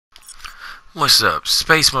What's up?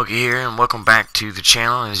 Space Monkey here, and welcome back to the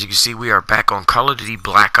channel. As you can see, we are back on Call of Duty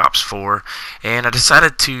Black Ops 4, and I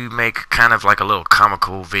decided to make kind of like a little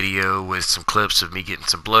comical video with some clips of me getting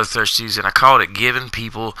some bloodthirsties, and I called it Giving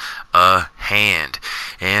People a Hand.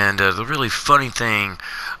 And the really funny thing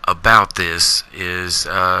about this is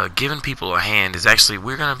giving people a hand is actually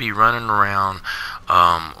we're going to be running around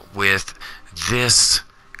with this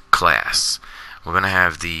class. We're going to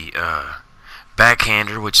have the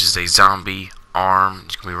backhander, which is a zombie arm.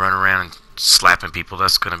 You can be running around and slapping people.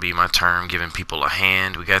 That's going to be my term, giving people a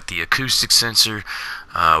hand. We got the acoustic sensor.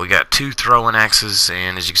 We got two throwing axes,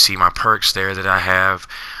 and as you can see, my perks there that I have.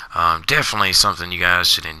 Definitely something you guys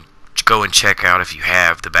should go and check out if you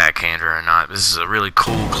have the backhander or not. This is a really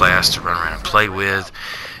cool class to run around and play with,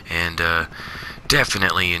 and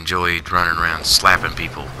definitely enjoyed running around slapping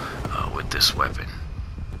people with this weapon.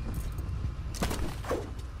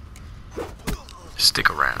 Stick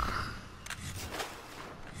around.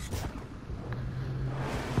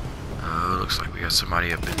 Oh, looks like we got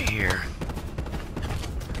somebody up in here.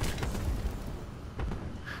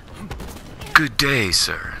 Good day,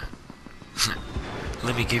 sir.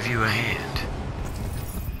 Let me give you a hand.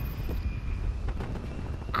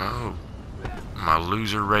 Oh, my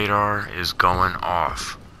loser radar is going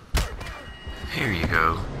off. Here you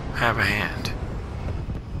go. Have a hand.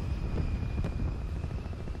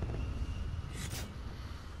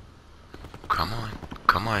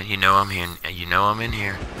 Come on, you know I'm here. You know I'm in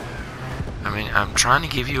here. I mean, I'm trying to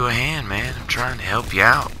give you a hand, man. I'm trying to help you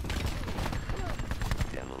out.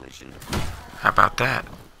 Demolition. How about that?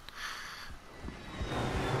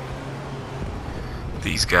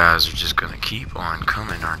 These guys are just gonna keep on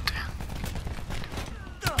coming, aren't they?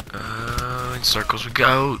 In circles we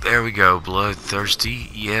go. There we go. Bloodthirsty.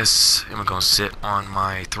 Yes. And we're gonna sit on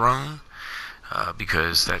my throne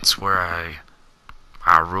because that's where I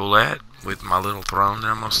rule at, with my little throne that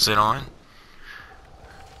I'm going to sit on.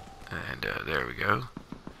 And there we go.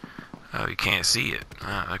 Oh, you can't see it.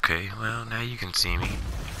 Okay, well, now you can see me.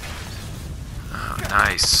 Oh,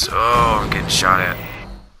 nice. Oh, I'm getting shot at.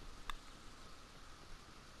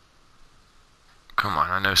 Come on,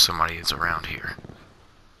 I know somebody is around here.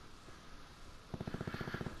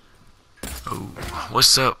 Oh,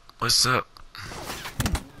 what's up? What's up?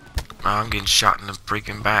 Oh, I'm getting shot in the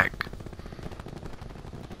freaking back.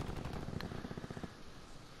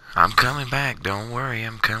 I'm coming back, don't worry,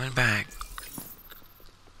 I'm coming back.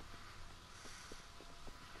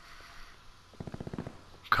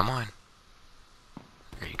 Come on.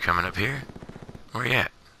 Are you coming up here? Where you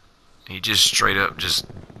at? He just straight up just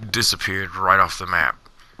disappeared right off the map.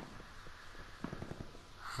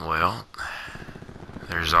 Well,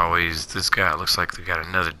 there's always this guy. It looks like they got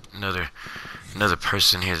another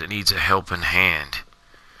person here that needs a helping hand.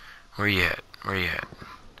 Where you at? Where you at?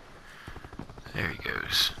 There he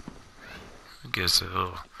goes. I guess a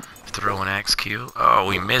little throwing axe kill. Oh,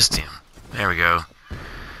 we missed him. There we go.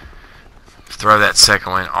 Throw that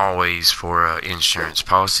second one always for insurance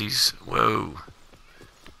policies. Whoa.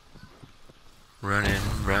 Run,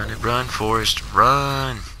 Forrest.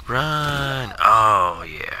 Run. Oh,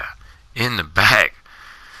 yeah. In the back.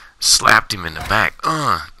 Slapped him in the back.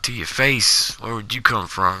 To your face. Where would you come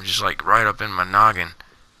from? Just like right up in my noggin.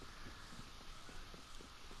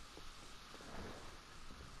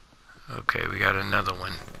 Okay, we got another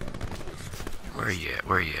one. Where you at?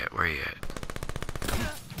 Where you at? Where you at?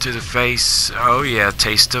 To the face. Oh yeah,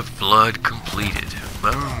 taste of blood completed.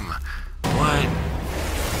 Boom. What?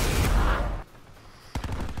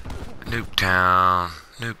 Nuketown.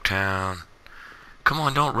 Nuketown. Come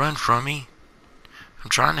on, don't run from me. I'm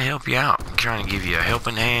trying to help you out. I'm trying to give you a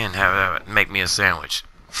helping hand. Make me a sandwich.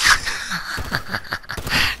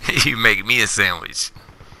 You make me a sandwich.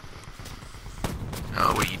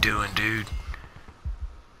 Oh, what you doing, dude?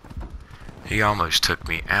 He almost took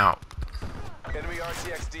me out.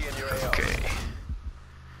 Okay.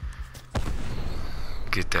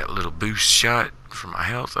 Get that little boost shot for my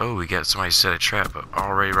health. Oh, we got somebody set a trap up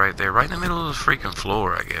already right there. Right in the middle of the freaking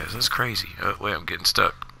floor, I guess. That's crazy. Oh, wait, I'm getting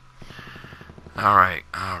stuck. Alright.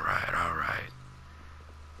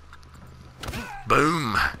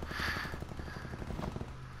 Boom.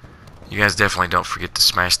 You guys definitely don't forget to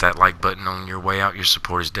smash that like button on your way out. Your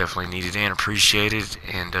support is definitely needed and appreciated.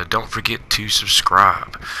 And don't forget to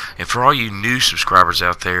subscribe. And for all you new subscribers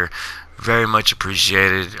out there, very much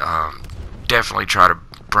appreciated. Definitely try to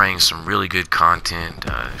bring some really good content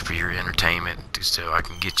for your entertainment, so I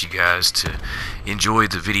can get you guys to enjoy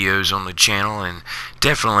the videos on the channel. And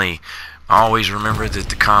definitely Always remember that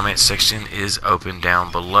the comment section is open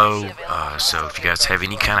down below, so if you guys have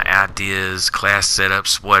any kind of ideas, class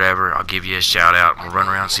setups, whatever, I'll give you a shout out and we'll run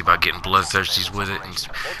around and see about getting bloodthirsties with it and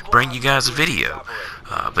bring you guys a video.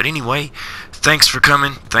 But anyway, thanks for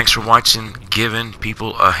coming, thanks for watching, giving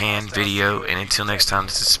people a hand video, and until next time,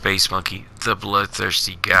 this is Space Monkey, the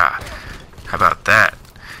bloodthirsty guy. How about that?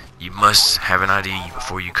 You must have an ID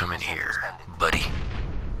before you come in here, buddy.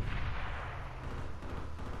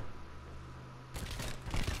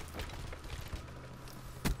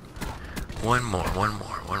 One more.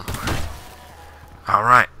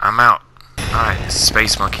 Alright, I'm out. Alright,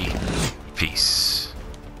 Space Monkey. Peace.